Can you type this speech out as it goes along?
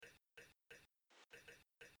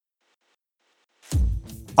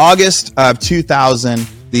August of 2000,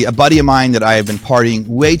 a buddy of mine that I have been partying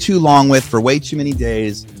way too long with for way too many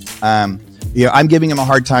days. I'm giving him a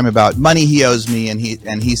hard time about money he owes me, and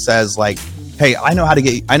he says like, "Hey, I know how to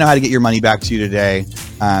get your money back to you today."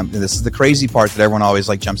 And this is the crazy part that everyone always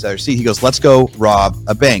like jumps out of their seat. He goes, "Let's go rob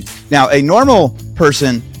a bank." Now, a normal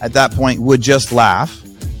person at that point would just laugh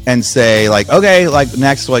and say like, "Okay, like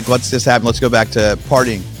next, like let's just happen. Let's go back to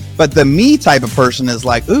partying." But the me type of person is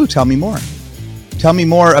like, "Ooh, tell me more. Tell me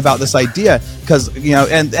more about this idea." Because,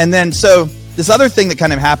 and then so this other thing that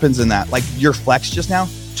kind of happens in that, like your flex just now,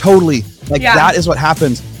 totally. Like that is what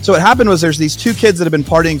happens. So what happened was there's these two kids that have been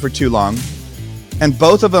partying for too long, and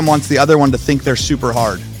both of them wants the other one to think they're super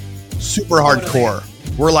hardcore.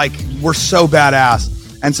 We're so badass.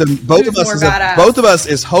 And so both of us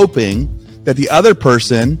is hoping that the other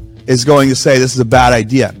person is going to say this is a bad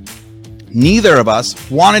idea. Neither of us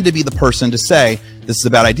wanted to be the person to say this is a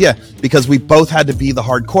bad idea because we both had to be the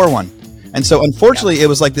hardcore one. And so unfortunately it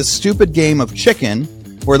was like this stupid game of chicken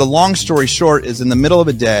where the long story short is in the middle of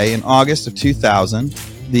a day in August of 2000,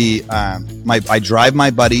 I drive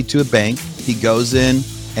my buddy to a bank. He goes in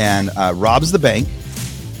and robs the bank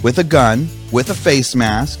with a gun, with a face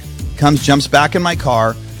mask, jumps back in my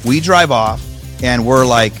car. We drive off and we're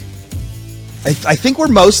like, I think we're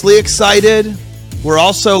mostly excited. We're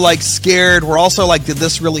also like scared. We're also like, did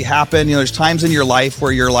this really happen? There's times in your life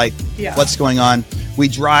where you're like, what's going on? We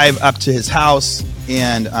drive up to his house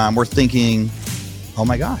and we're thinking, oh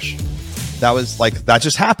my gosh, that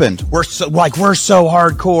just happened. We're so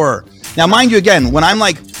hardcore. Now, mind you, again, when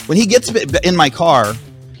he gets in my car,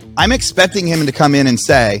 I'm expecting him to come in and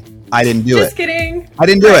say, I didn't do it. Just kidding. I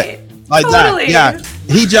didn't do it. Like totally. That.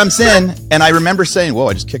 Yeah. He jumps in and I remember saying, whoa,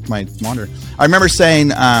 I just kicked my monitor. I remember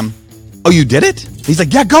saying, oh, you did it? He's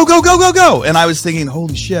like, yeah, go. And I was thinking,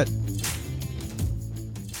 holy shit.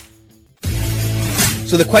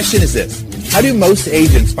 So the question is this. How do most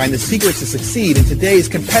agents find the secrets to succeed in today's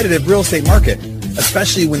competitive real estate market,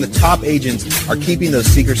 especially when the top agents are keeping those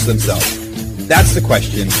secrets to themselves? That's the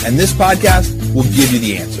question, and this podcast will give you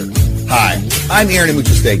the answer. Hi, I'm Aaron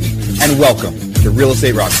Amuchastegui, and welcome to Real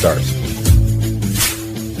Estate Rockstars.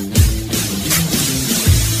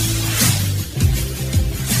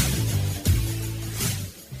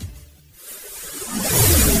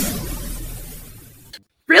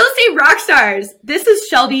 Rockstars, this is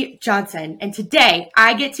Shelby Johnson, and today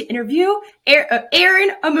I get to interview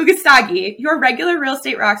Aaron Amuchastegui, your regular Real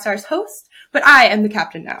Estate Rockstars host, but I am the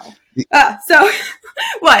captain now. So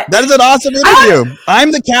what? That is an awesome interview.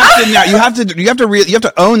 I'm the captain now. You have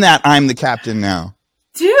to own that. I'm the captain now.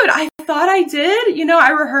 Dude, I thought I did. I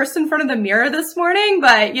rehearsed in front of the mirror this morning, but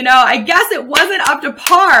I guess it wasn't up to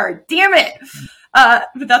par. Damn it. But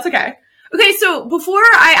that's okay. Okay, so before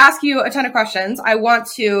I ask you a ton of questions, I want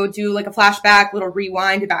to do like a flashback, little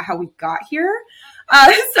rewind about how we got here.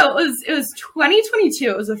 So it was 2022.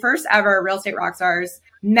 It was the first ever Real Estate Rockstars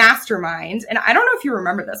mastermind. And I don't know if you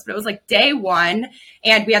remember this, but it was like day one.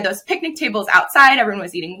 And we had those picnic tables outside. Everyone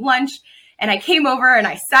was eating lunch. And I came over and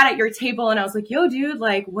I sat at your table and I was like, yo, dude,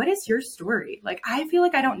 like, what is your story? Like, I feel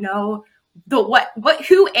like I don't know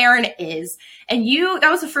who Aaron is. And that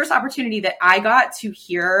was the first opportunity that I got to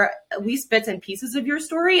hear at least bits and pieces of your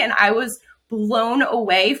story. And I was blown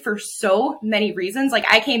away for so many reasons. Like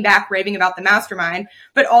I came back raving about the mastermind,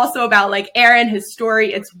 but also about like Aaron, his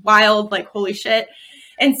story. It's wild, like holy shit.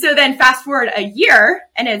 And so then fast forward a year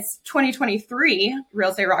and it's 2023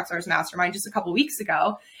 Real Estate Rockstars Mastermind just a couple weeks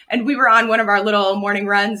ago. And we were on one of our little morning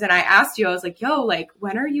runs and I asked you, I was like, yo, like,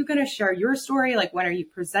 when are you going to share your story? Like, when are you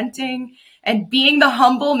presenting? And being the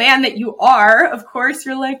humble man that you are, of course,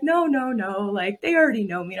 you're like, no, like they already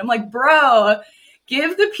know me. And I'm like, bro,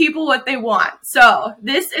 give the people what they want. So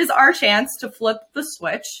this is our chance to flip the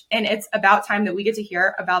switch. And it's about time that we get to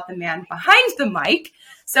hear about the man behind the mic.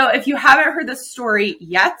 So if you haven't heard this story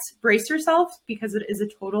yet, brace yourself because it is a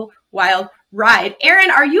total wild ride. Aaron,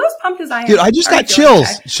 are you as pumped as I am? Dude, I just got chills,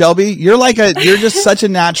 Shelby. You're just such a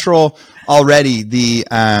natural already.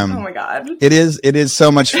 Oh my God. It is so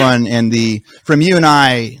much fun. And from you and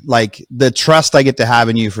I, like the trust I get to have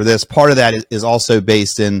in you for this, part of that is also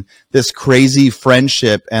based in this crazy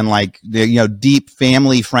friendship and like, deep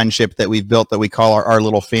family friendship that we've built that we call our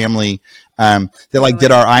little family. That like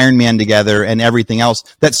did our Ironman together and everything else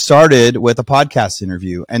that started with a podcast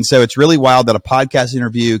interview. And so it's really wild that a podcast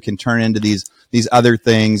interview can turn into these other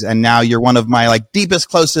things. And now you're one of my like deepest,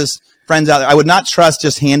 closest friends out there. I would not trust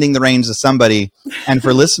just handing the reins to somebody. And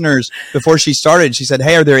for listeners, before she started, she said,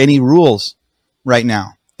 hey, are there any rules right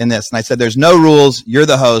now in this? And I said, there's no rules. You're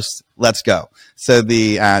the host. Let's go. So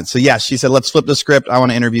she said, let's flip the script. I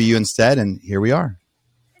want to interview you instead. And here we are.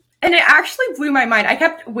 And it actually blew my mind. I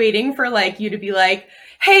kept waiting for like you to be like,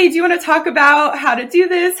 hey, do you want to talk about how to do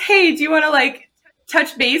this? Hey, do you want to like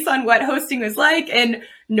touch base on what hosting was like? And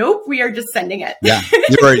nope, we are just sending it. Yeah,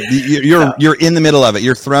 you're in the middle of it.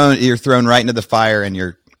 You're thrown right into the fire, and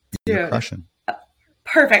you're crushing.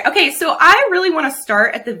 Perfect. Okay, so I really want to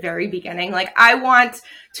start at the very beginning. Like, I want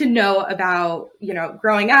to know about,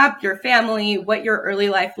 growing up, your family, what your early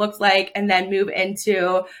life looked like, and then move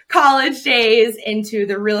into college days, into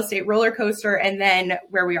the real estate roller coaster, and then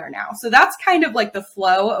where we are now. So that's kind of like the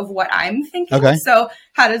flow of what I'm thinking. Okay. So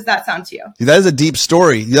how does that sound to you? That is a deep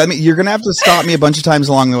story. I mean, you're going to have to stop me a bunch of times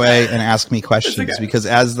along the way and ask me questions, because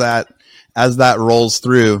as that rolls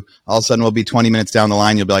through, all of a sudden we'll be 20 minutes down the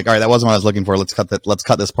line. You'll be like, all right, that wasn't what I was looking for. Let's cut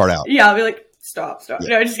this part out. Yeah. I'll be like, stop. Yeah.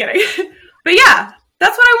 No, just kidding. But yeah,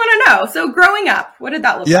 that's what I want to know. So growing up, what did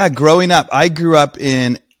that look like? Yeah. Growing up, I grew up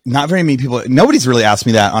in not very many people. Nobody's really asked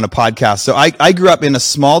me that on a podcast. So I grew up in a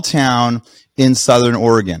small town in Southern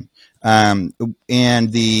Oregon. And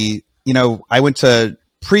I went to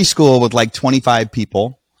preschool with like 25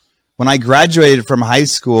 people. When I graduated from high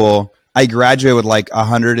school, I graduated with like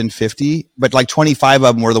 150, but like 25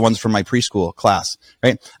 of them were the ones from my preschool class,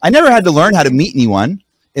 right? I never had to learn how to meet anyone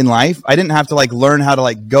in life. I didn't have to like learn how to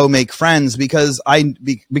like go make friends, because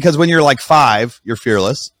when you're like 5, you're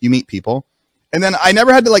fearless. You meet people. And then I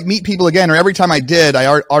never had to like meet people again, or every time I did, I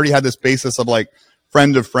already had this basis of like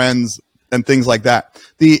friend of friends and things like that.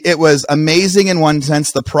 It was amazing in one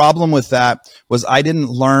sense. The problem with that was I didn't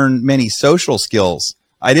learn many social skills.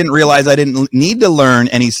 I didn't realize I didn't need to learn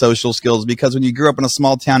any social skills, because when you grew up in a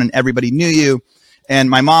small town and everybody knew you,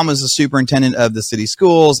 and my mom was the superintendent of the city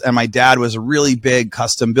schools, and my dad was a really big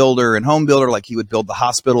custom builder and home builder, like he would build the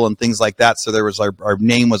hospital and things like that. So there was our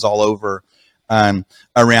name was all over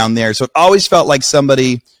around there. So it always felt like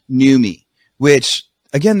somebody knew me, which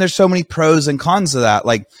again, there's so many pros and cons of that.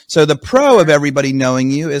 Like, so the pro of everybody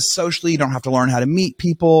knowing you is socially, you don't have to learn how to meet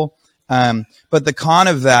people. But the con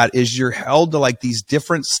of that is you're held to like these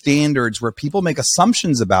different standards where people make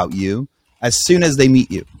assumptions about you as soon as they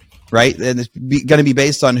meet you, right? And it's going to be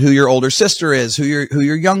based on who your older sister is, who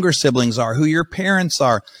your younger siblings are, who your parents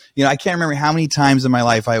are. I can't remember how many times in my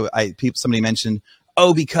life somebody mentioned,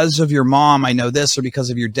 oh, because of your mom, I know this, or because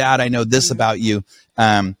of your dad, I know this about you.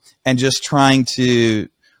 And just trying to,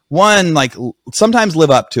 like sometimes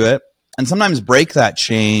live up to it, and sometimes break that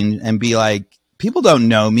chain and be like, people don't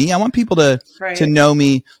know me. I want people to know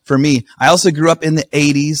me for me. I also grew up in the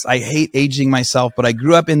 80s. I hate aging myself, but I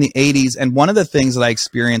grew up in the 80s. And one of the things that I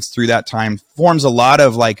experienced through that time forms a lot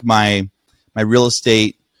of like my real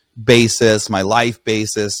estate basis, my life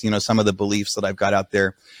basis, some of the beliefs that I've got out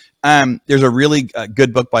there. There's a really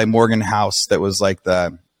good book by Morgan House that was like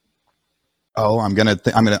I'm going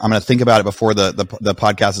to think about it before the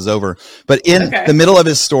podcast is over. But in the middle of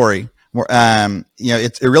his story,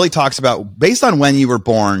 it really talks about, based on when you were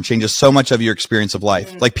born, changes so much of your experience of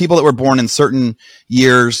life. Like people that were born in certain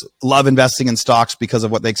years love investing in stocks because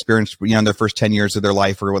of what they experienced, in their first 10 years of their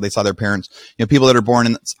life, or what they saw their parents. People that are born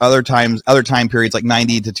in other time periods, like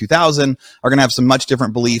 90 to 2000, are going to have some much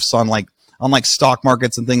different beliefs on stock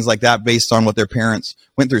markets and things like that, based on what their parents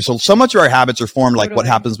went through. So much of our habits are formed like what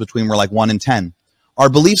happens between we're like 1 and 10. Our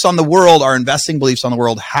beliefs on the world, our investing beliefs on the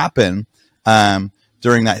world happen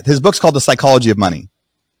during that. His book's called The Psychology of Money.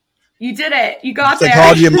 You did it. You got there.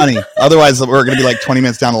 Psychology of Money. Otherwise, we're going to be like 20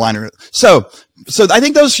 minutes down the line. So I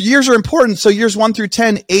think those years are important. So years 1 through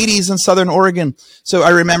 10, 80s in Southern Oregon. So I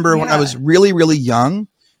remember when I was really, really young,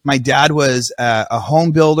 my dad was a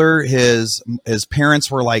home builder. His parents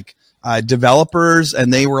were like developers,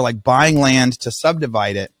 and they were like buying land to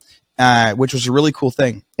subdivide it, which was a really cool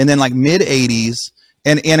thing. And then like mid 80s,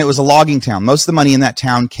 and it was a logging town. Most of the money in that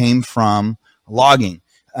town came from logging.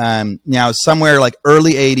 Now somewhere like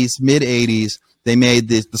early 80s, mid 80s, they made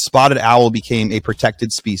the spotted owl became a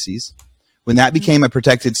protected species. When that became a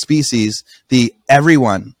protected species,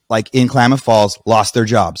 everyone like in Klamath Falls lost their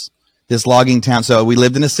jobs. This logging town. So we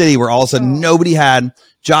lived in a city where all of a sudden nobody had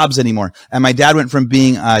jobs anymore. And my dad went from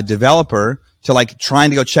being a developer to like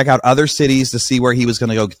trying to go check out other cities to see where he was going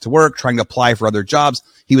to go get to work, trying to apply for other jobs.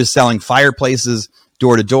 He was selling fireplaces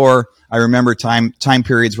door to door. I remember time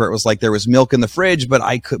periods where it was like there was milk in the fridge, but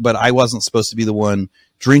I wasn't supposed to be the one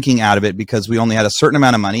drinking out of it, because we only had a certain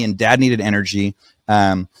amount of money, and dad needed energy.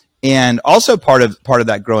 And also part of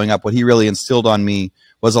that growing up, what he really instilled on me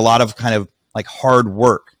was a lot of kind of like hard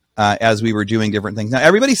work as we were doing different things. Now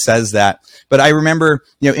everybody says that, but I remember,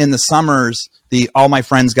 in the summers, all my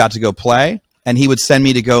friends got to go play, and he would send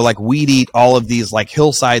me to go like weed eat all of these like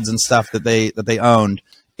hillsides and stuff that they owned.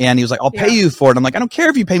 And he was like, I'll pay you for it. I'm like, I don't care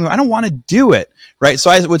if you pay me. I don't want to do it. Right. So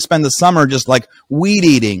I would spend the summer just like weed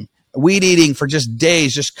eating weed eating for just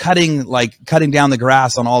days, just cutting down the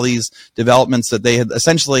grass on all these developments that they had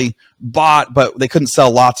essentially bought, but they couldn't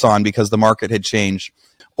sell lots on because the market had changed.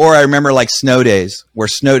 Or I remember like snow days where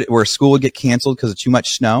school would get canceled because of too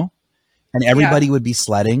much snow, and everybody would be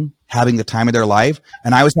sledding, having the time of their life.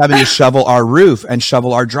 And I was having to shovel our roof and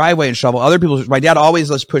shovel our driveway and shovel other people's. My dad always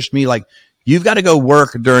just pushed me like, you've got to go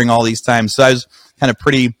work during all these times. So I was kind of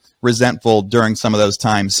pretty resentful during some of those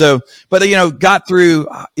times. So, but got through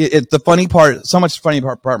it. The funny part, so much funny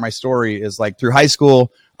part of my story is like through high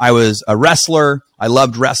school, I was a wrestler. I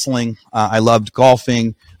loved wrestling. I loved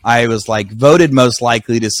golfing. I was like voted most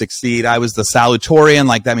likely to succeed. I was the salutatorian.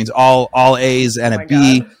 Like that means all A's and a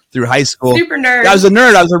B through high school. Super nerd. I was a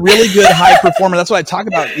nerd. I was a really good high performer. That's what I talk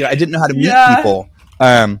about. I didn't know how to meet people.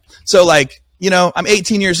 So like, I'm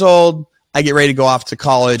 18 years old. I get ready to go off to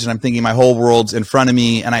college, and I'm thinking my whole world's in front of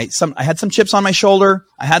me. And I had some chips on my shoulder.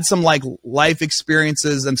 I had some like life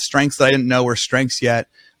experiences and strengths that I didn't know were strengths yet.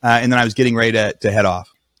 And then I was getting ready to head off.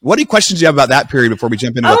 What questions do you have about that period before we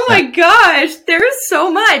jump into? Oh my gosh, there's so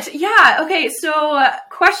much. Yeah. Okay. So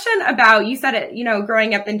question about, you said it,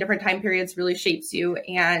 growing up in different time periods really shapes you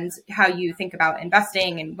and how you think about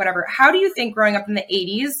investing and whatever. How do you think growing up in the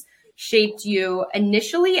 80s shaped you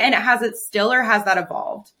initially, and has it still, or has that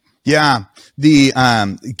evolved? Yeah. The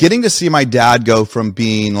getting to see my dad go from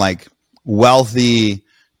being like wealthy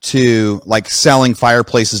to like selling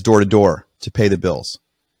fireplaces door to door to pay the bills.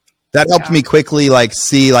 That helped me quickly like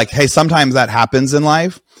see like, hey, sometimes that happens in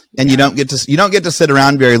life, and you don't get to sit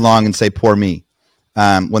around very long and say, poor me.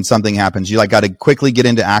 When something happens, you like got to quickly get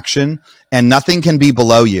into action, and nothing can be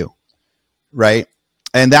below you. Right.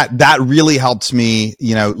 And that really helped me,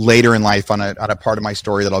 later in life on a part of my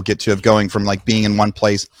story that I'll get to, of going from like being in one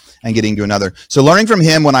place and getting to another. So learning from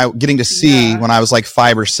him when I was like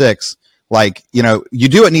 5 or 6, like, you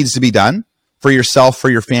do what needs to be done for yourself, for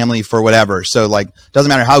your family, for whatever. So like, doesn't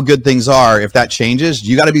matter how good things are. If that changes,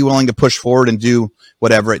 you got to be willing to push forward and do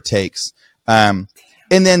whatever it takes. And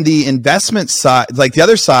then the investment side, like the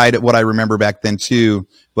other side, what I remember back then too,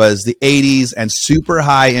 was the 80s and super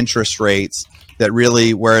high interest rates that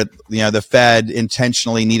really where, the Fed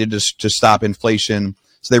intentionally needed to stop inflation.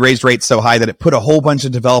 So they raised rates so high that it put a whole bunch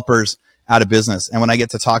of developers out of business. And when I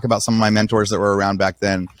get to talk about some of my mentors that were around back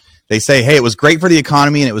then, they say, hey, it was great for the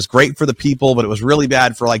economy and it was great for the people, but it was really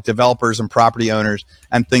bad for like developers and property owners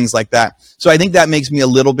and things like that. So I think that makes me a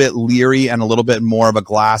little bit leery and a little bit more of a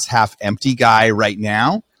glass half empty guy right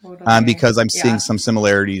now, because I'm seeing some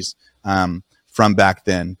similarities from back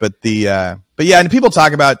then. But and people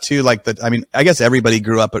talk about too, like I guess everybody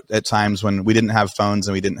grew up at times when we didn't have phones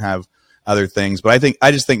and we didn't have other things. But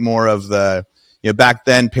I just think more of the, back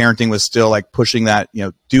then parenting was still like pushing that,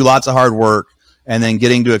 do lots of hard work, and then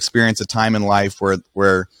getting to experience a time in life where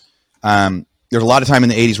there's a lot of time in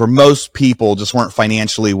the 80s where most people just weren't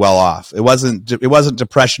financially well off. It wasn't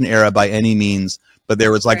Depression era by any means, but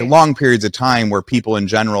there was like long periods of time where people in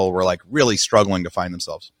general were like really struggling to find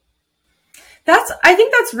themselves. I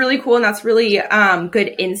think that's really cool. And that's really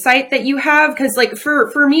good insight that you have. Cause like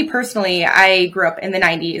for me personally, I grew up in the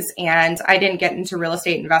 90s and I didn't get into real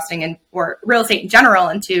estate investing or real estate in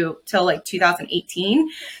general till like 2018.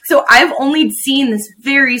 So I've only seen this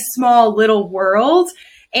very small little world.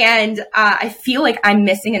 And I feel like I'm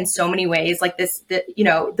missing in so many ways, like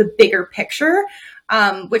the bigger picture,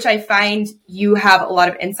 which I find you have a lot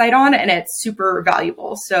of insight on, and it's super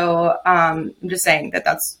valuable. So I'm just saying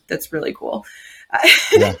that's really cool.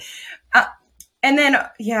 And then,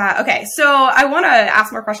 okay. So I want to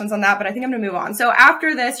ask more questions on that, but I think I'm going to move on. So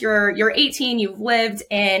after this, you're 18, you've lived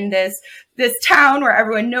in this town where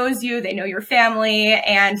everyone knows you, they know your family,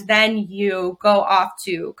 and then you go off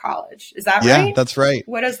to college. Is that right? Yeah, that's right.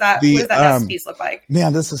 What does that next piece look like?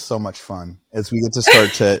 Man, this is so much fun as we get to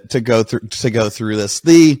start to go through this.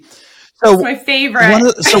 It's my favorite.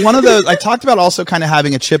 One of those, I talked about also kind of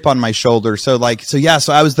having a chip on my shoulder. So I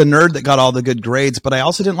was the nerd that got all the good grades, but I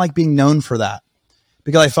also didn't like being known for that,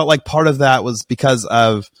 because I felt like part of that was because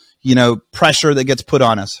of, pressure that gets put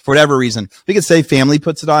on us for whatever reason. We could say family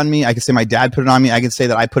puts it on me. I could say my dad put it on me. I could say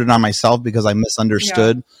that I put it on myself because I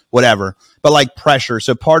misunderstood, whatever. But like pressure.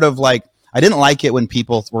 So part of like, I didn't like it when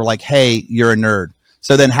people were like, hey, you're a nerd.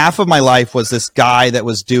 So then half of my life was this guy that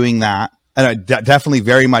was doing that. And I definitely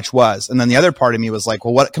very much was. And then the other part of me was like,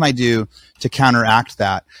 well, what can I do to counteract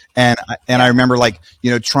that? And I remember like,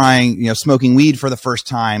 trying, smoking weed for the first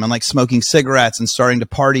time and like smoking cigarettes and starting to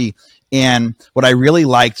party. And what I really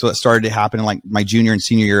liked, what started to happen in like my junior and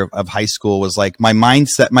senior year of high school, was like my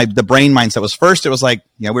mindset, the brain mindset was first, it was like,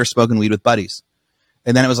 we were smoking weed with buddies.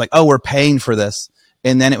 And then it was like, oh, we're paying for this.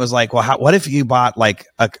 And then it was like, well, what if you bought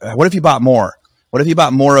more? What if you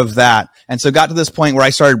bought more of that? And so it got to this point where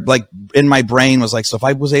I started like in my brain was like, so if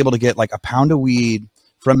I was able to get like a pound of weed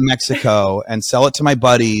from Mexico and sell it to my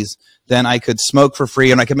buddies, then I could smoke for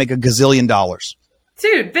free and I could make $1 gazillion.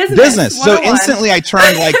 Dude, business. So instantly I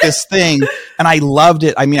turned like this thing and I loved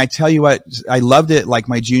it. I mean, I tell you what, I loved it like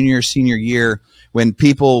my junior, senior year when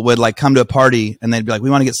people would like come to a party and they'd be like, we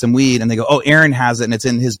want to get some weed. And they go, oh, Aaron has it and it's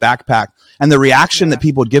in his backpack. And the reaction that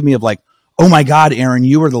people would give me of like, oh my God, Aaron,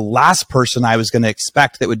 you were the last person I was going to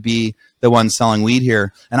expect that would be the one selling weed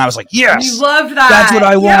here. And I was like, yes, you loved that. That's what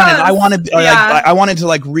I wanted. Yes. I wanted, I wanted to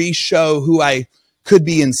like re-show who I could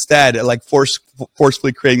be instead, like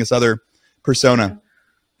forcefully creating this other persona.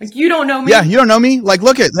 Like, you don't know me. Yeah, you don't know me. Like,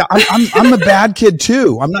 look at, I'm a bad kid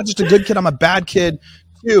too. I'm not just a good kid. I'm a bad kid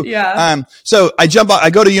too. Yeah. So I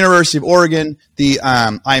go to University of Oregon.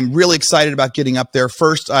 I'm really excited about getting up there.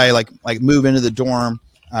 First, I like move into the dorm.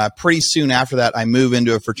 Pretty soon after that, I move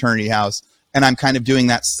into a fraternity house, and I'm kind of doing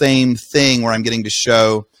that same thing where I'm getting to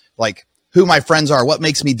show like who my friends are, what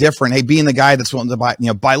makes me different. Hey, being the guy that's willing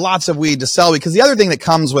to buy lots of weed to sell weed. Because the other thing that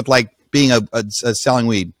comes with like being a selling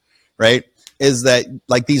weed, right, is that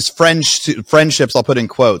like these friendships, I'll put in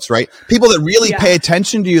quotes, right? People that really pay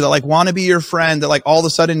attention to you, that like want to be your friend, that like all of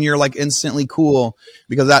a sudden you're like instantly cool,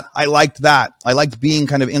 because I liked that. I liked being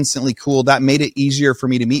kind of instantly cool. That made it easier for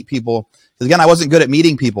me to meet people. Because again, I wasn't good at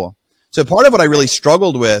meeting people. So part of what I really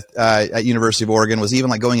struggled with at University of Oregon was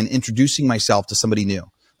even like going and introducing myself to somebody new.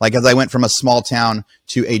 Like as I went from a small town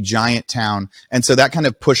to a giant town. And so that kind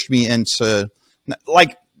of pushed me into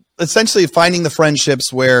like essentially finding the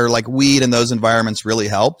friendships where like weed and those environments really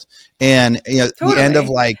helped. And the end of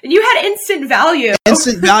like, and you had instant value.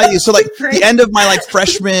 So like the end of my like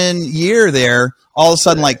freshman year there, all of a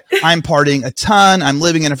sudden, like I'm partying a ton. I'm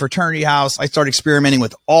living in a fraternity house. I started experimenting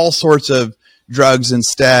with all sorts of drugs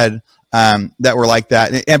instead that were like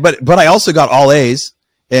that. But I also got all A's.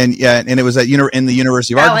 And it was in the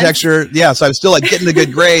University of Architecture. Yeah. So I was still like getting the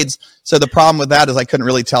good grades. So the problem with that is I couldn't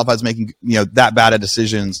really tell if I was making, that bad of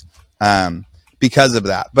decisions, because of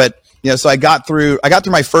that. But, so I got through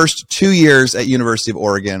my first 2 years at University of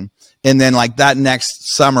Oregon. And then like that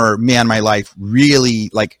next summer, man, my life really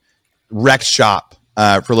like wrecked shop, for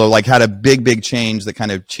a little, like had a big change that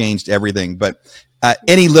kind of changed everything. But,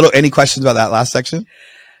 any questions about that last section?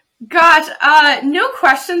 Gosh, no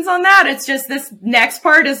questions on that. It's just this next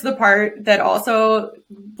part is the part that also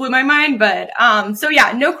blew my mind. But so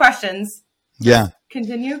yeah, no questions. Yeah.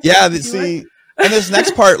 Continue. Yeah. And this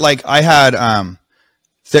next part, like I had,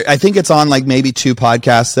 I think it's on like maybe 2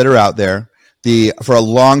 podcasts that are out there. For a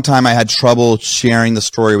long time, I had trouble sharing the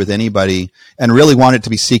story with anybody and really wanted it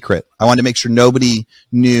to be secret. I wanted to make sure nobody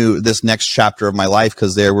knew this next chapter of my life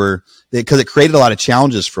because it created a lot of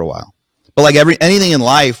challenges for a while. But like anything in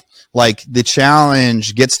life, like the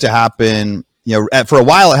challenge gets to happen, for a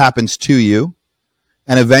while it happens to you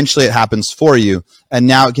and eventually it happens for you. And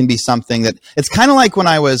now it can be something that it's kind of like when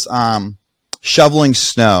I was, shoveling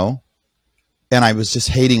snow and I was just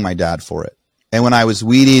hating my dad for it. And when I was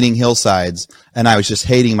weed eating hillsides and I was just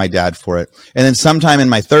hating my dad for it. And then sometime in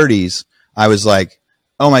my 30s, I was like,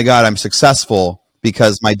 oh my God, I'm successful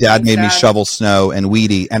because my dad made me shovel snow and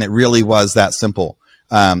weed eat. And it really was that simple.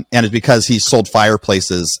 And it's because he sold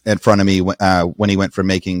fireplaces in front of me when he went from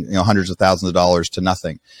making hundreds of thousands of dollars to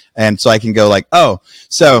nothing. And so I can go like,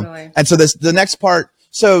 totally. And so the next part.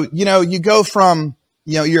 So you go from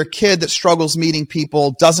you're a kid that struggles meeting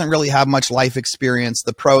people, doesn't really have much life experience.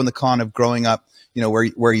 The pro and the con of growing up,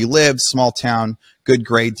 where you live, small town, good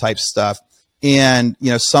grade type stuff, and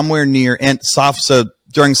somewhere near So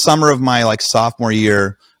during summer of my like sophomore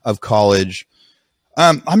year of college.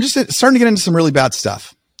 I'm just starting to get into some really bad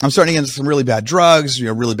stuff. I'm starting to get into some really bad drugs,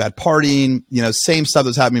 really bad partying, same stuff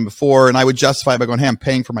that's happening before. And I would justify it by going, hey, I'm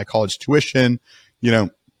paying for my college tuition.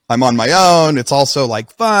 I'm on my own. It's also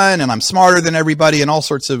like fun and I'm smarter than everybody and all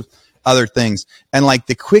sorts of other things. And like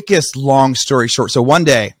the quickest long story short. So one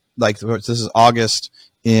day, like this is August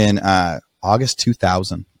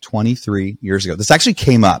 2000, 23 years ago. This actually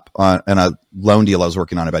came up in a loan deal I was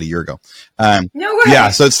working on about a year ago. No way. Yeah.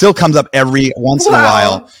 So it still comes up every once in a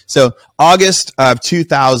while. So August of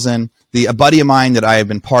 2000, a buddy of mine that I have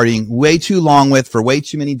been partying way too long with for way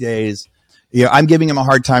too many days. I'm giving him a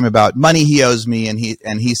hard time about money he owes me. And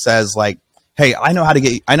he says like, hey, I know how to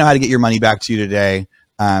get your money back to you today.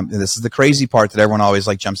 And this is the crazy part that everyone always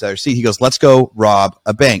like jumps out of their seat. He goes, let's go rob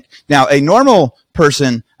a bank. Now, a normal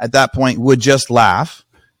person at that point would just laugh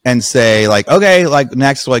and say like, okay, like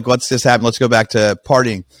next, like, let's just happen. Let's go back to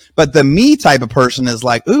partying. But the me type of person is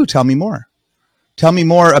like, ooh, tell me more. Tell me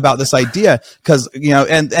more about this idea. Cause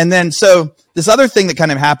and then, so this other thing that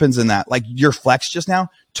kind of happens in that, like your flex just now,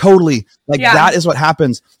 totally that is what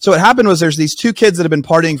happens. So what happened was there's these two kids that have been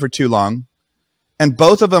partying for too long, and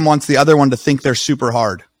both of them wants the other one to think they're super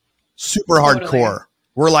hardcore.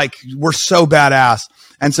 We're so badass.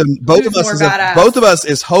 And so both of us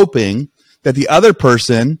is hoping that the other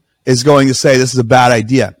person is going to say, this is a bad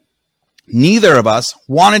idea. Neither of us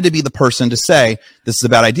wanted to be the person to say this is a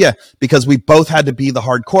bad idea because we both had to be the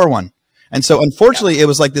hardcore one. And so unfortunately, it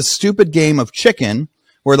was like this stupid game of chicken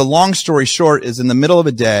where the long story short is in the middle of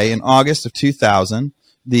a day in August of 2000,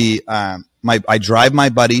 I drive my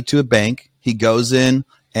buddy to a bank. He goes in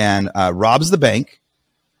and robs the bank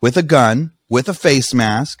with a gun, with a face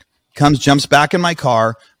mask, jumps back in my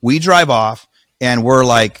car. We drive off and we're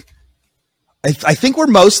like, I think we're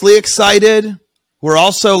mostly excited. We're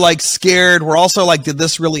also like scared. We're also like, did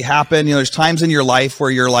this really happen? There's times in your life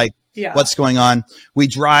where you're like, what's going on? We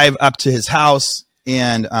drive up to his house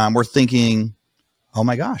and we're thinking, oh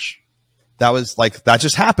my gosh, that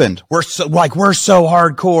just happened. We're so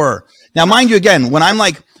hardcore. Now, mind you, again,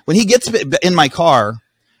 when he gets in my car,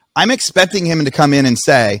 I'm expecting him to come in and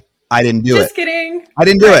say, I didn't do it. Just kidding. I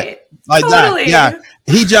didn't do it. Like totally. That.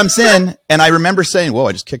 Yeah. He jumps in and I remember saying, whoa,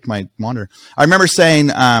 I just kicked my monitor. I remember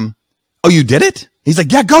saying, oh, you did it? He's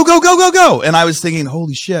like, yeah, go. And I was thinking,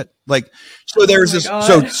 holy shit. So there's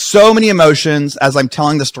so many emotions as I'm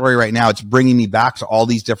telling the story right now. It's bringing me back to all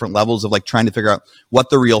these different levels of trying to figure out what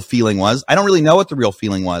the real feeling was. I don't really know what the real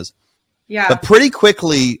feeling was. Yeah. But pretty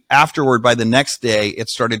quickly afterward, by the next day, it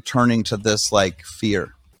started turning to this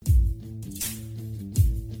fear.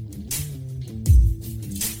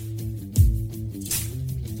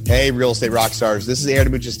 Hey, real estate rock stars. This is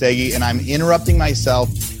Amuchastegui, and I'm interrupting myself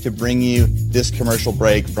to bring you this commercial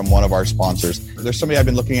break from one of our sponsors. There's somebody I've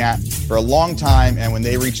been looking at for a long time, and when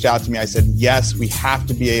they reached out to me, I said, yes, we have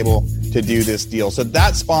to be able to do this deal. So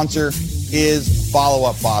that sponsor is Follow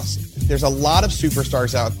Up Boss. There's a lot of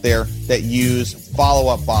superstars out there that use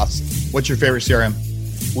Follow Up Boss. What's your favorite CRM?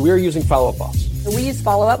 We're using Follow Up Boss. We use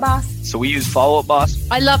Follow Up Boss. So we use Follow Up Boss.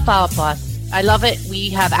 I love Follow Up Boss. I love it. We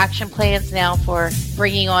have action plans now for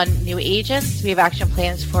bringing on new agents. We have action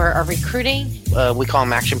plans for our recruiting. We call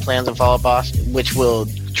them action plans in Follow Up Boss, which will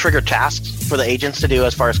trigger tasks for the agents to do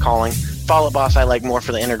as far as calling. Follow Up Boss I like more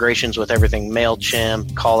for the integrations with everything,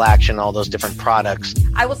 MailChimp, Call Action, all those different products.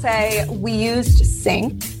 I will say we used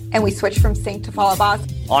Sync, and we switched from Sync to Follow Up Boss.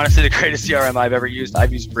 Honestly, the greatest CRM I've ever used.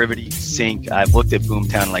 I've used Brivity, Sync. I've looked at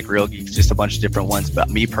Boomtown, Real Geeks, just a bunch of different ones. But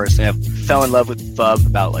me personally, I fell in love with Fub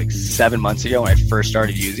about 7 months ago when I first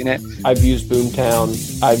started using it. I've used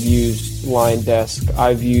Boomtown. I've used Line Desk.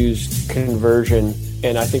 I've used Conversion.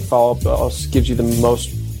 And I think Follow Up Boss gives you the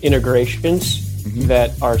most integrations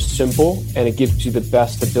that are simple, and it gives you the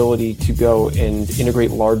best ability to go and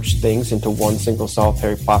integrate large things into one single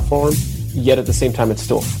solitary platform. Yet at the same time, it's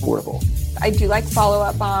still affordable. I do like Follow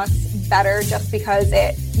Up Boss better just because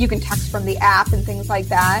you can text from the app and things like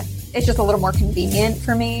that. It's just a little more convenient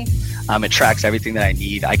for me. It tracks everything that I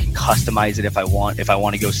need. I can customize it if I want. If I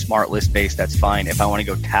want to go smart list based, that's fine. If I want to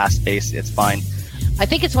go task based, it's fine. I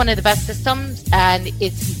think it's one of the best systems, and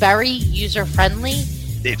it's very user friendly.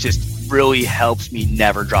 It just really helps me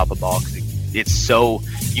never drop a ball because it's so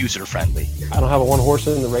user friendly. I don't have a one horse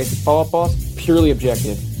in the race with Follow Up Boss. Purely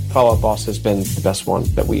objective, Follow Up Boss has been the best one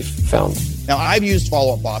that we've found. Now, I've used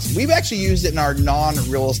Follow Up Boss. We've actually used it in our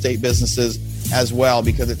non-real estate businesses as well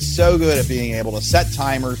because it's so good at being able to set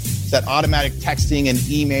timers, set automatic texting and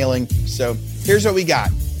emailing. So here's what we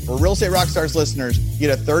got. For Real Estate Rockstars listeners, you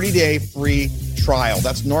get a 30-day free trial.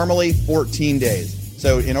 That's normally 14 days.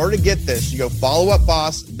 So in order to get this, you go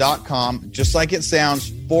followupboss.com, just like it sounds,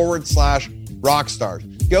 /rockstars.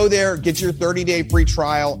 Go there, get your 30-day free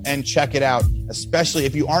trial, and check it out. Especially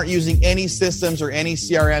if you aren't using any systems or any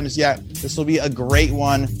CRMs yet, this will be a great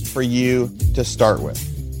one for you to start with.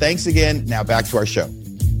 Thanks again. Now back to our show.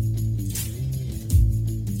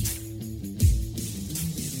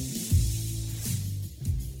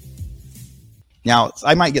 Now,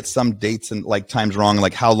 I might get some dates and times wrong,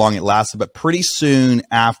 how long it lasted, but pretty soon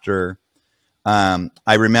after,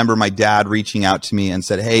 I remember my dad reaching out to me and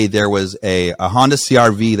said, hey, there was a Honda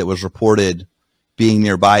CR-V that was reported being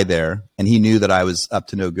nearby there, and he knew that I was up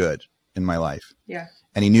to no good in my life. Yeah.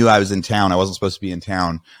 And he knew I was in town. I wasn't supposed to be in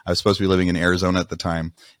town. I was supposed to be living in Arizona at the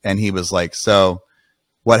time. And he was like, so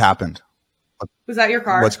what happened? Was that your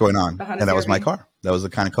car? What's going on? And that was my car. That was the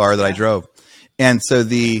kind of car that I drove. And so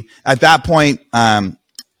at that point, I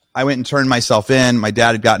went and turned myself in. My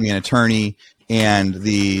dad had gotten me an attorney, and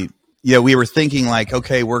we were thinking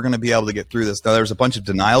okay, we're going to be able to get through this. Now, there was a bunch of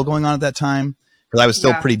denial going on at that time because I was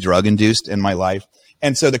still pretty drug induced in my life.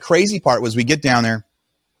 And so the crazy part was we get down there,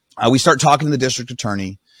 we start talking to the district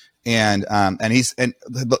attorney, and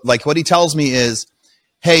like what he tells me is,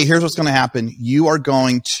 hey, here's what's going to happen. You're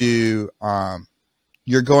going to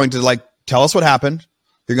like tell us what happened.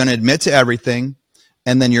 You're going to admit to everything,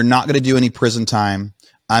 and then you're not going to do any prison time.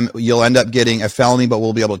 You'll end up getting a felony, but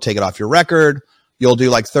we'll be able to take it off your record. You'll do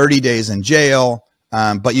like 30 days in jail,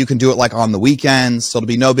 but you can do it like on the weekends, so it'll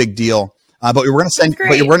be no big deal. But we're going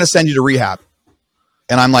to send you to rehab.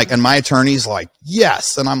 And I'm like, and my attorney's like,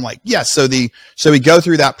 yes. And I'm like, yes. So we go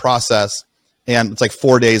through that process, and it's like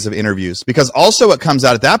 4 days of interviews, because also what comes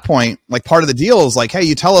out at that point, like part of the deal is like, hey,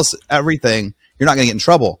 you tell us everything, you're not going to get in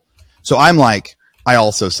trouble. So I'm like, I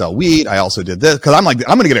also sell weed. I also did this. Cause I'm like,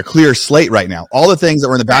 I'm going to get a clear slate right now. All the things that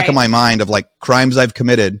were in the back of my mind of like crimes I've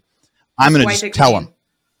committed, I'm going to just tell them.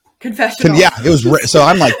 Confessional. Yeah. It was, so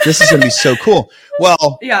I'm like, this is going to be so cool.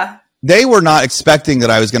 Well, yeah. They were not expecting that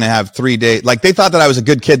I was going to have 3 days. Like they thought that I was a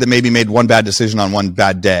good kid that maybe made one bad decision on one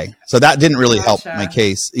bad day. So that didn't really help my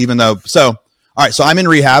case, even though, all right. So I'm in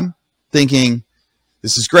rehab thinking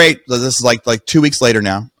this is great. This is like 2 weeks later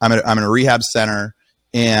now. I'm in a rehab center,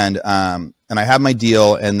 and I have my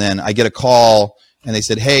deal. And then I get a call, and they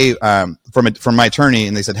said, hey, from my attorney.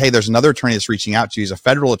 And they said, hey, there's another attorney that's reaching out to you. He's a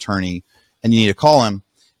federal attorney, and you need to call him.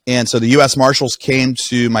 And so the U.S. Marshals came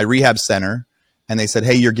to my rehab center, and they said,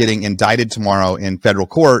 hey, you're getting indicted tomorrow in federal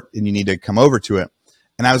court, and you need to come over to it.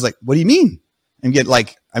 And I was like, what do you mean? I'm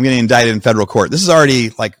getting indicted in federal court. This is already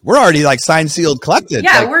like, we're already like signed, sealed, collected.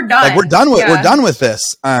 Yeah, like, we're done. Like we're done with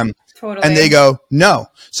this. Totally. And they go, no.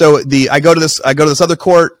 So I go to this other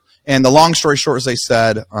court, and the long story short is they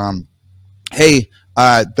said, hey,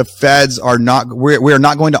 the feds are not, we're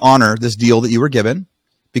not going to honor this deal that you were given,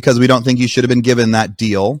 because we don't think you should have been given that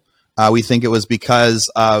deal. We think it was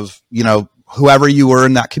because of, whoever you were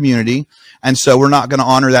in that community. And so we're not going to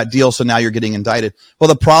honor that deal. So now you're getting indicted. Well,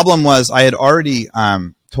 the problem was I had already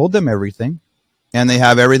told them everything, and they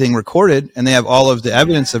have everything recorded, and they have all of the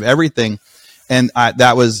evidence of everything. And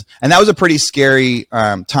that was a pretty scary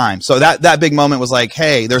time. So that big moment was like,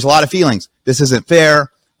 hey, there's a lot of feelings. This isn't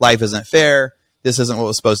fair. Life isn't fair. This isn't what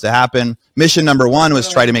was supposed to happen. Mission number one was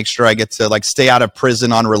try to make sure I get to like stay out of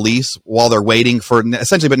prison on release while they're waiting for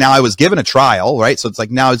essentially. But now I was given a trial, right? So it's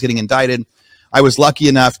like now I was getting indicted. I was lucky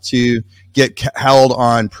enough to get held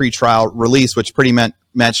on pretrial release, which pretty meant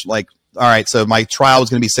like, all right, so my trial was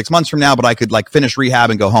going to be 6 months from now, but I could like finish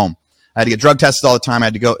rehab and go home. I had to get drug tested all the time. I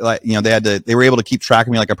had to go, they were able to keep track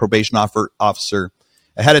of me like a probation officer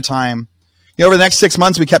ahead of time. Over the next 6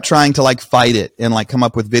 months, we kept trying to like fight it and like come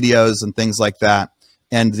up with videos and things like that.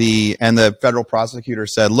 And the federal prosecutor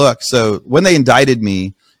said, look, so when they indicted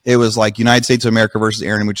me, it was like United States of America versus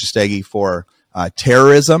Aaron Amuchastegui for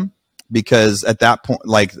terrorism. Because at that point,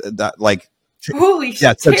 holy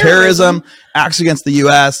shit, so terrorism, acts against the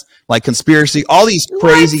U.S., like conspiracy, all these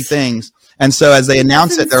crazy things. And so as they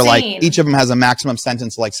announce it, they're like, each of them has a maximum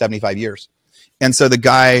sentence of like 75 years. And so the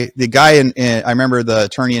guy I remember the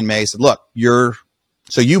attorney in May said, look,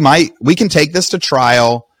 we can take this to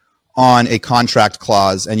trial on a contract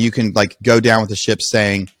clause, and you can like go down with the ship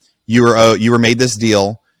saying you were made this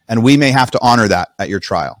deal, and we may have to honor that at your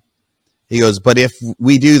trial. He goes, but if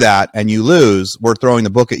we do that and you lose, we're throwing the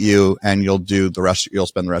book at you, and you'll spend the rest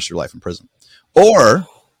of your life in prison. Or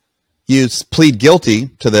you plead guilty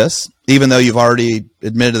to this, even though you've already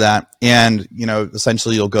admitted to that, and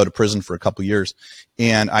essentially you'll go to prison for a couple years.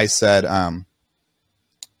 And I said, and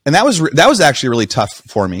that was actually really tough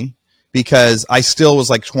for me, because I still was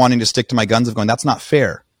like wanting to stick to my guns of going, that's not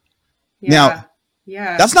fair. Yeah. Now,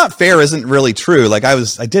 yeah, that's not fair isn't really true. Like I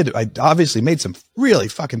obviously made some really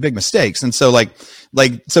fucking big mistakes. And so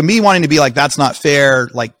so me wanting to be like, that's not fair.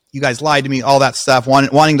 Like you guys lied to me, all that stuff,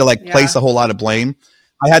 wanting to like place a whole lot of blame.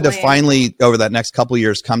 I had to finally over that next couple of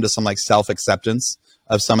years come to some like self-acceptance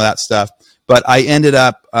of some of that stuff. But I ended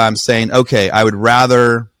up saying, okay, I would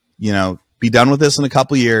rather, be done with this in a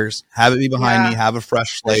couple of years, have it be behind me, have a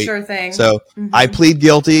fresh slate. Sure thing. So I plead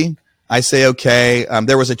guilty. I say, okay,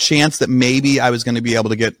 there was a chance that maybe I was going to be able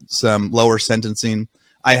to get some lower sentencing.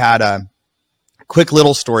 I had a quick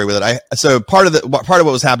little story with it. So part of what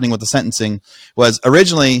was happening with the sentencing was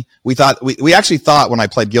originally we actually thought when I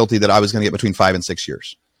pled guilty that I was going to get between 5 and 6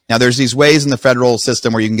 years. Now there's these ways in the federal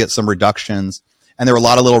system where you can get some reductions, and there were a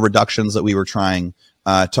lot of little reductions that we were trying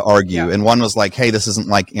to argue. Yeah. And one was like, hey, this isn't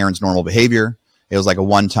like Aaron's normal behavior. It was like a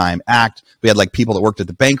one-time act. We had like people that worked at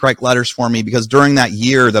the bank write letters for me, because during that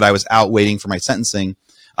year that I was out waiting for my sentencing,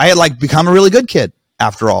 I had like become a really good kid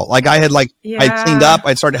after all. Like I had I'd cleaned up.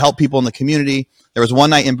 I'd started to help people in the community. There was one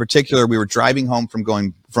night in particular, we were driving home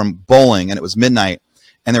from bowling, and it was midnight.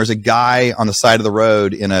 and there was a guy on the side of the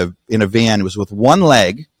road in a van who was with one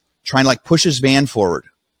leg trying to like push his van forward.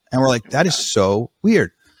 And we're like, that is so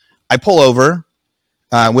weird. I pull over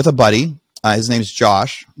with a buddy. His name's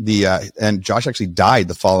Josh. And Josh actually died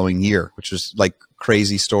the following year, which was like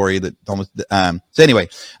crazy story that almost. So anyway,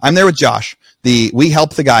 I'm there with Josh. We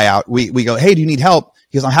help the guy out. We go, hey, do you need help?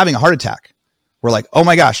 He goes, I'm having a heart attack. We're like, oh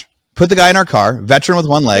my gosh. Put the guy in our car, veteran with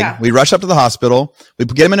one leg. Yeah. We rush up to the hospital. We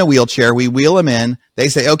get him in a wheelchair. We wheel him in. They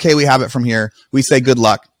say, okay, we have it from here. We say, good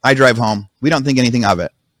luck. I drive home. We don't think anything of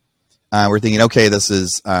it. We're thinking, okay, this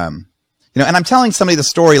is, and I'm telling somebody the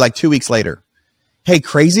story like 2 weeks later. Hey,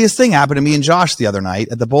 craziest thing happened to me and Josh the other night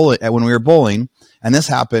when we were bowling, and this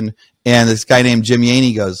happened. And this guy named Jim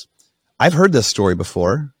Yaney goes, I've heard this story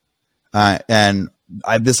before. And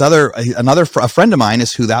a friend of mine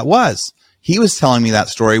is who that was. He was telling me that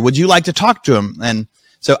story. Would you like to talk to him? And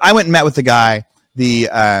so I went and met with the guy.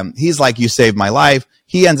 He's like, you saved my life.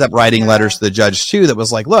 He ends up writing letters to the judge too. That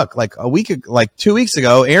was like, look, like 2 weeks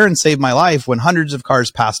ago, Aaron saved my life when hundreds of cars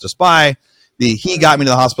passed us by. He got me to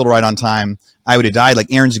the hospital right on time. I would have died.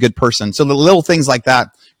 Like, Aaron's a good person. So the little things like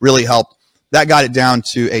that really helped. That got it down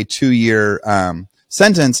to a 2-year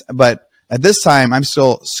sentence. But at this time, I'm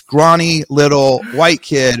still scrawny little white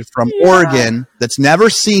kid from Oregon that's never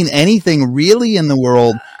seen anything really in the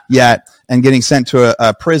world yet, and getting sent to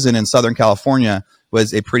a prison in Southern California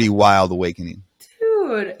was a pretty wild awakening.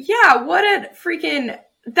 Dude, yeah, what a freaking,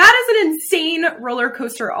 that is an insane roller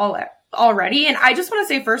coaster already. And I just want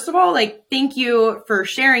to say, first of all, like, thank you for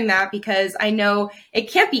sharing that, because I know it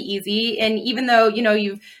can't be easy. And even though,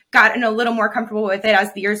 you've gotten a little more comfortable with it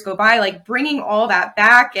as the years go by, like, bringing all that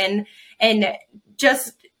back and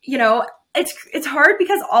just, it's hard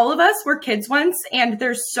because all of us were kids once, and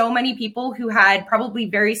there's so many people who had probably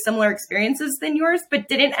very similar experiences than yours, but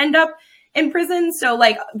didn't end up in prison. So,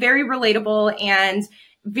 like, very relatable and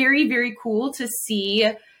very, very cool to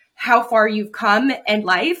see how far you've come in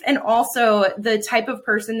life. And also the type of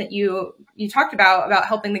person that you talked about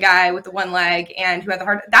helping the guy with the one leg and who had the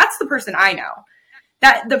heart. That's the person I know.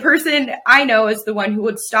 That the person I know is the one who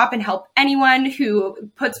would stop and help anyone who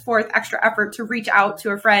puts forth extra effort to reach out to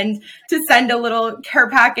a friend, to send a little care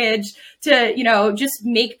package, to, just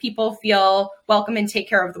make people feel welcome and take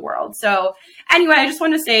care of the world. So anyway, I just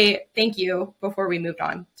want to say thank you before we moved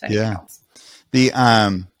on to anything else.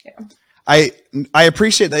 I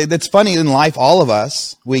appreciate that. It's funny in life, all of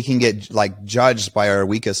us, we can get like judged by our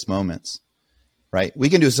weakest moments. Right. We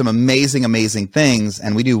can do some amazing, amazing things,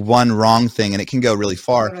 and we do one wrong thing and it can go really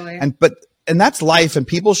far. Totally. And that's life. And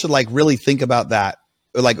people should like really think about that,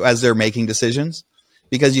 like, as they're making decisions,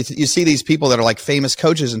 because you see these people that are like famous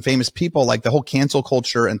coaches and famous people, like the whole cancel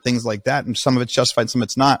culture and things like that. And some of it's justified, some of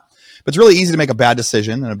it's not, but it's really easy to make a bad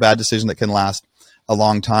decision, and a bad decision that can last a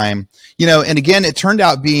long time, and again, it turned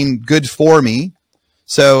out being good for me.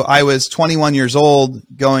 So I was 21 years old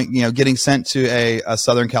getting sent to a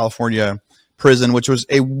Southern California prison, which was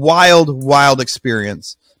a wild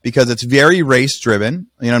experience, because it's very race driven.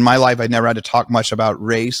 In my life, I never had to talk much about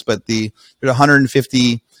race, but there's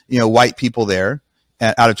 150, white people there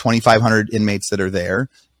out of 2,500 inmates that are there.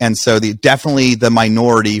 And so definitely the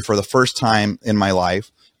minority for the first time in my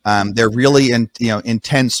life. They're really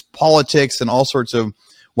intense politics and all sorts of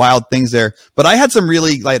wild things there. But I had some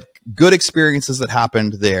really like good experiences that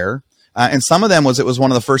happened there. And some of them it was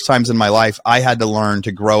one of the first times in my life I had to learn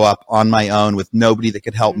to grow up on my own with nobody that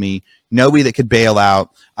could help me, nobody that could bail out.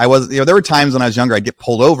 There were times when I was younger, I'd get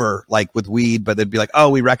pulled over like with weed, but they'd be like, oh,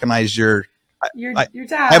 we recognize your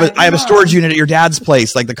dad. I have a storage unit at your dad's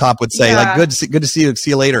place. Like the cop would say, like, good to see you. See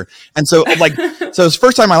you later. And so like, so it was the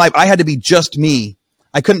first time in my life, I had to be just me.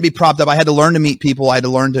 I couldn't be propped up. I had to learn to meet people. I had to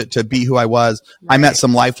learn to be who I was. Right. I met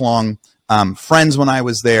some lifelong friends when I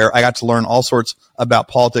was there. I got to learn all sorts about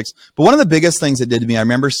politics. But one of the biggest things it did to me, I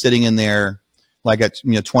remember sitting in there like at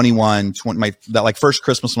 21, that like first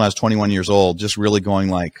Christmas when I was 21 years old, just really going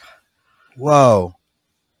like, whoa,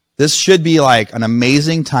 this should be like an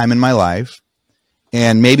amazing time in my life.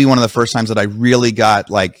 And maybe one of the first times that I really got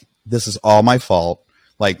like, this is all my fault.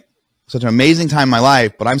 Like, such an amazing time in my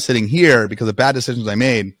life, but I'm sitting here because of bad decisions I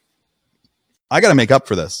made. I got to make up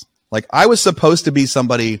for this. Like, I was supposed to be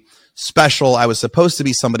somebody special. I was supposed to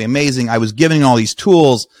be somebody amazing. I was given all these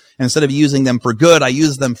tools, and instead of using them for good, I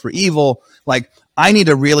used them for evil. Like, I need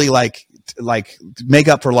to really like make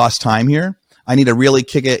up for lost time here. I need to really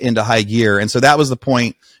kick it into high gear. And so that was the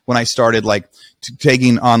point when I started like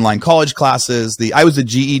taking online college classes. I was the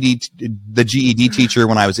GED teacher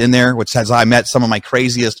when I was in there, which has I met some of my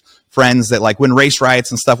craziest friends that like when race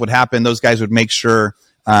riots and stuff would happen, those guys would make sure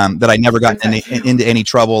that I never got into any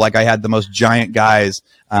trouble. Like I had the most giant guys.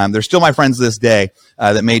 They're still my friends to this day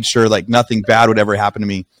that made sure like nothing bad would ever happen to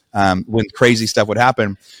me when crazy stuff would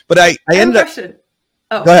happen. But I ended up.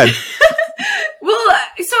 Oh. Go ahead. Well,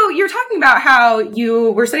 so you're talking about how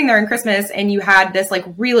you were sitting there in Christmas and you had this like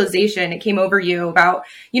realization, it came over you about,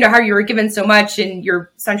 you know, how you were given so much and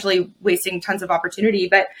you're essentially wasting tons of opportunity.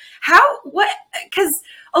 But because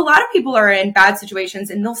a lot of people are in bad situations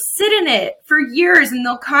and they'll sit in it for years and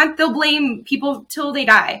they'll blame people till they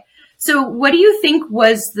die. So what do you think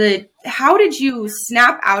how did you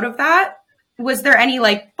snap out of that? Was there any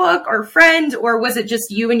like book or friend, or was it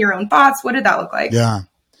just you and your own thoughts? What did that look like? Yeah.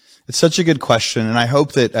 It's such a good question. And I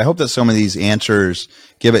hope that some of these answers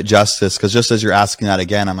give it justice. Cause just as you're asking that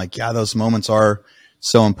again, I'm like, yeah, those moments are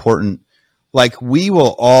so important. Like we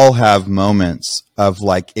will all have moments of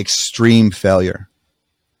like extreme failure,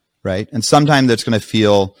 right? And sometimes it's going to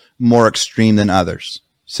feel more extreme than others.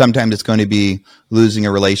 Sometimes it's going to be losing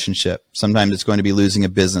a relationship. Sometimes it's going to be losing a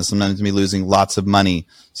business. Sometimes it's going to be losing lots of money.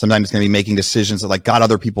 Sometimes it's going to be making decisions that like got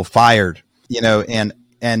other people fired, you know,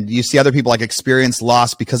 and you see other people like experience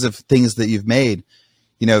loss because of things that you've made,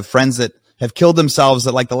 you know, friends that have killed themselves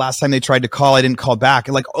that like the last time they tried to call, I didn't call back,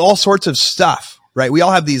 and like all sorts of stuff, right? We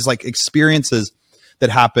all have these like experiences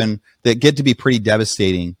that happen that get to be pretty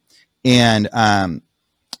devastating. And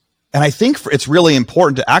I think it's really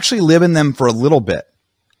important to actually live in them for a little bit.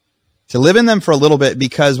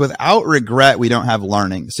 Because without regret, we don't have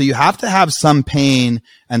learning. So you have to have some pain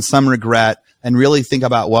and some regret and really think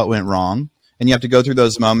about what went wrong. And you have to go through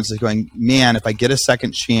those moments of going, man, if I get a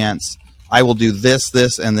second chance, I will do this,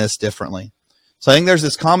 this, and this differently. So I think there's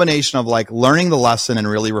this combination of like learning the lesson and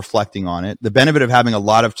really reflecting on it. The benefit of having a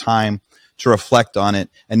lot of time to reflect on it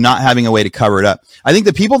and not having a way to cover it up. I think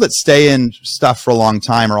the people that stay in stuff for a long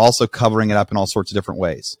time are also covering it up in all sorts of different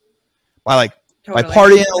ways. By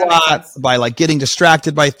partying a lot, by like getting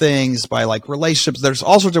distracted by things, by like relationships. There's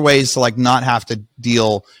all sorts of ways to like not have to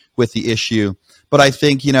deal with the issue. But I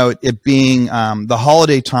think, you know, it being the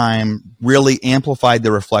holiday time really amplified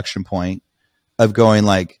the reflection point of going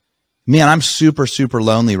like, man, I'm super, super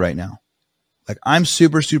lonely right now. Like I'm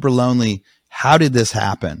super, super lonely. How did this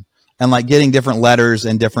happen? And like getting different letters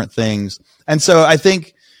and different things. And so I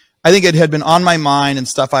think it had been on my mind and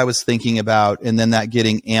stuff I was thinking about, and then that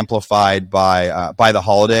getting amplified by the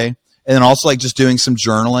holiday, and then also like just doing some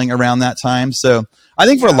journaling around that time. So I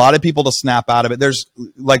think for a lot of people to snap out of it, there's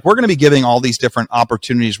like, we're going to be giving all these different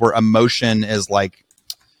opportunities where emotion is like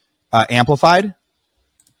amplified.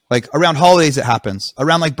 Like around holidays, it happens.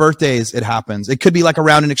 Around like birthdays, it happens. It could be like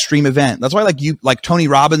around an extreme event. That's why like Tony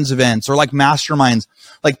Robbins events or like masterminds,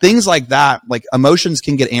 like things like that, like emotions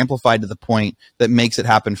can get amplified to the point that makes it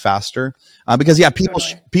happen faster. Because yeah,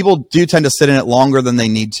 people do tend to sit in it longer than they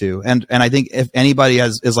need to. And I think if anybody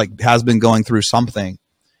has been going through something,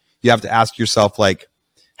 you have to ask yourself, like,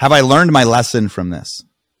 have I learned my lesson from this?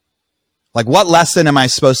 Like, what lesson am I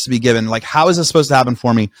supposed to be given? Like, how is this supposed to happen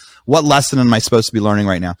for me? What lesson am I supposed to be learning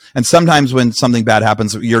right now? And sometimes when something bad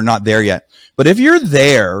happens, you're not there yet. But if you're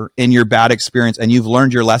there in your bad experience and you've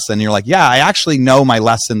learned your lesson, and you're like, yeah, I actually know my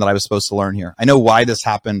lesson that I was supposed to learn here. I know why this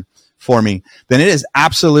happened for me. Then it is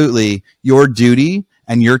absolutely your duty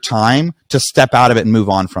and your time to step out of it and move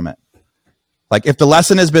on from it. Like if the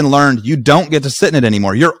lesson has been learned, you don't get to sit in it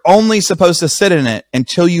anymore. You're only supposed to sit in it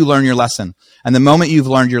until you learn your lesson. And the moment you've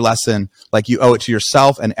learned your lesson, like you owe it to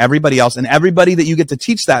yourself and everybody else and everybody that you get to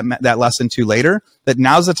teach that lesson to later, that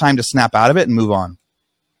now's the time to snap out of it and move on.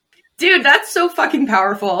 Dude, that's so fucking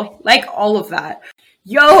powerful. Like all of that.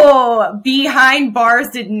 Yo, behind bars,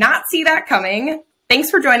 did not see that coming. Thanks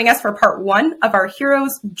for joining us for part 1 of our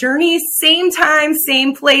hero's journey. Same time,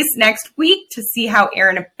 same place next week to see how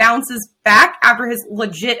Aaron bounces back after his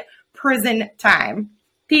legit prison time.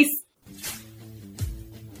 Peace.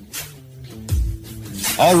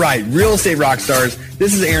 All right, real estate rock stars.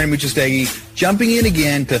 This is Aaron Amuchastegui jumping in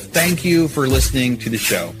again to thank you for listening to the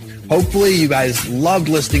show. Hopefully you guys loved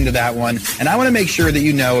listening to that one. And I want to make sure that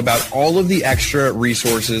you know about all of the extra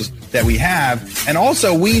resources that we have. And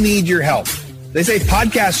also, we need your help. They say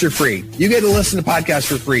podcasts are free. You get to listen to podcasts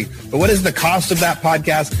for free. But what is the cost of that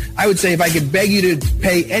podcast? I would say if I could beg you to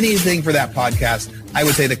pay anything for that podcast, I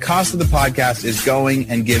would say the cost of the podcast is going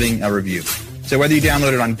and giving a review. So whether you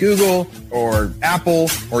download it on Google or Apple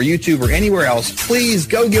or YouTube or anywhere else, please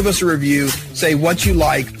go give us a review. Say what you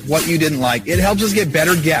liked, what you didn't like. It helps us get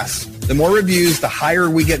better guests. The more reviews, the higher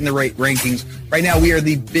we get in the rankings. Right now, we are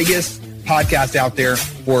the biggest podcast out there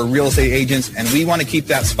for real estate agents, and we want to keep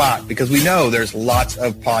that spot because we know there's lots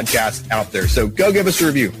of podcasts out there. So go give us a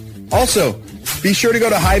review. Also, be sure to go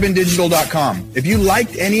to hybendigital.com. If you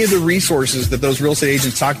liked any of the resources that those real estate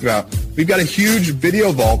agents talked about, we've got a huge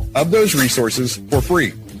video vault of those resources for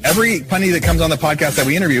free. Every penny that comes on the podcast that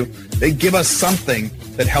we interview, they give us something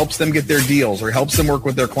that helps them get their deals or helps them work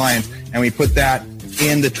with their clients, and we put that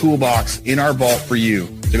in the toolbox in our vault for you.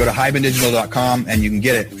 So go to hybendigital.com and you can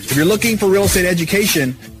get it. If you're looking for real estate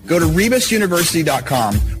education, go to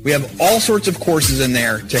rebusuniversity.com. We have all sorts of courses in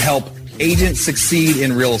there to help agents succeed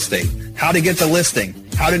in real estate. How to get the listing,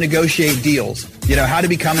 how to negotiate deals, how to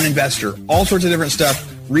become an investor, all sorts of different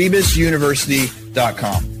stuff,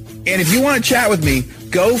 rebusuniversity.com. And if you want to chat with me,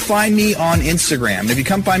 go find me on Instagram. And if you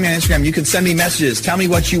come find me on Instagram, you can send me messages. Tell me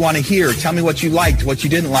what you want to hear. Tell me what you liked, what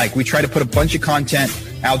you didn't like. We try to put a bunch of content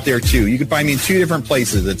out there too. You can find me in 2 different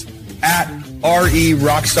places. It's at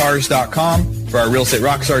rerockstars.com for our Real Estate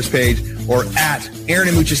Rockstars page, or at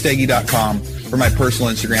aaronamuchastegui.com for my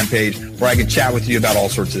personal Instagram page, where I can chat with you about all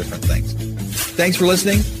sorts of different things. Thanks for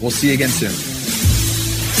listening. We'll see you again soon.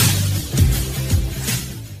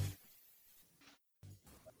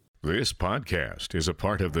 This podcast is a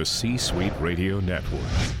part of the C-Suite Radio Network.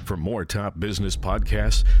 For more top business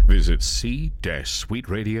podcasts, visit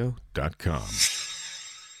c-suiteradio.com.